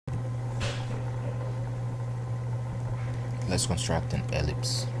Let's construct an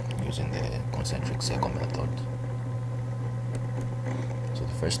ellipse using the concentric circle method. So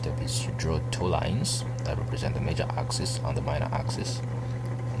the first step is to draw two lines that represent the major axis and the minor axis.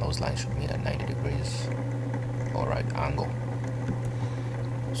 And those lines should meet at 90 degrees or right angle.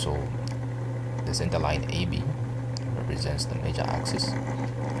 So the center line AB represents the major axis,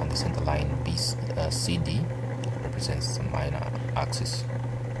 and the center line CD represents the minor axis.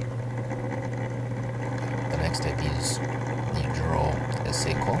 The next step is you draw a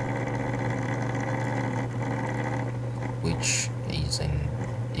circle which is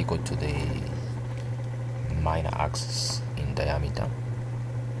equal to the minor axis in diameter,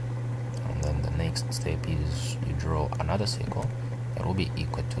 and then the next step is you draw another circle that will be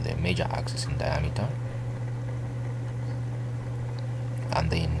equal to the major axis in diameter, and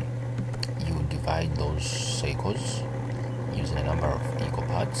then you divide those circles using a number of equal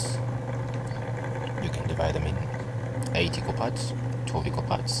parts. You can divide them in 8 equal parts, 12 equal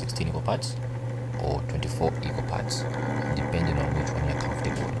parts, 16 equal parts, or 24 equal parts, depending on which one you're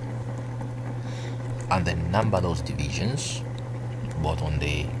comfortable with. And then number those divisions both on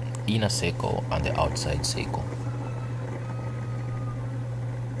the inner circle and the outside circle.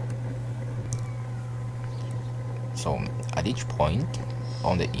 So at each point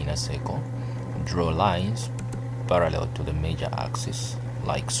on the inner circle, draw lines parallel to the major axis,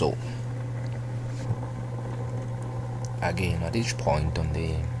 like so. Again, at each point on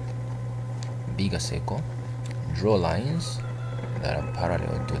the bigger circle, draw lines that are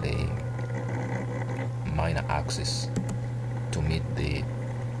parallel to the minor axis to meet the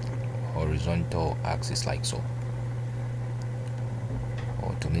horizontal axis, like so,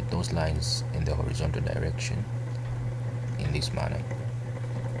 or to meet those lines in the horizontal direction in this manner.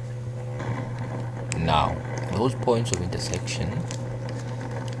 Now, those points of intersection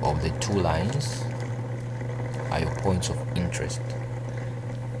of the two lines are your points of interest,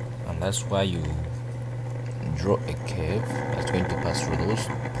 and that's why you draw a curve that's going to pass through those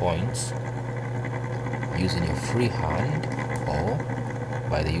points using your free hand or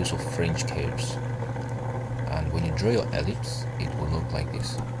by the use of French curves. And when you draw your ellipse, it will look like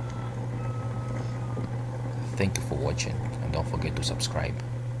this. Thank you for watching, and don't forget to subscribe.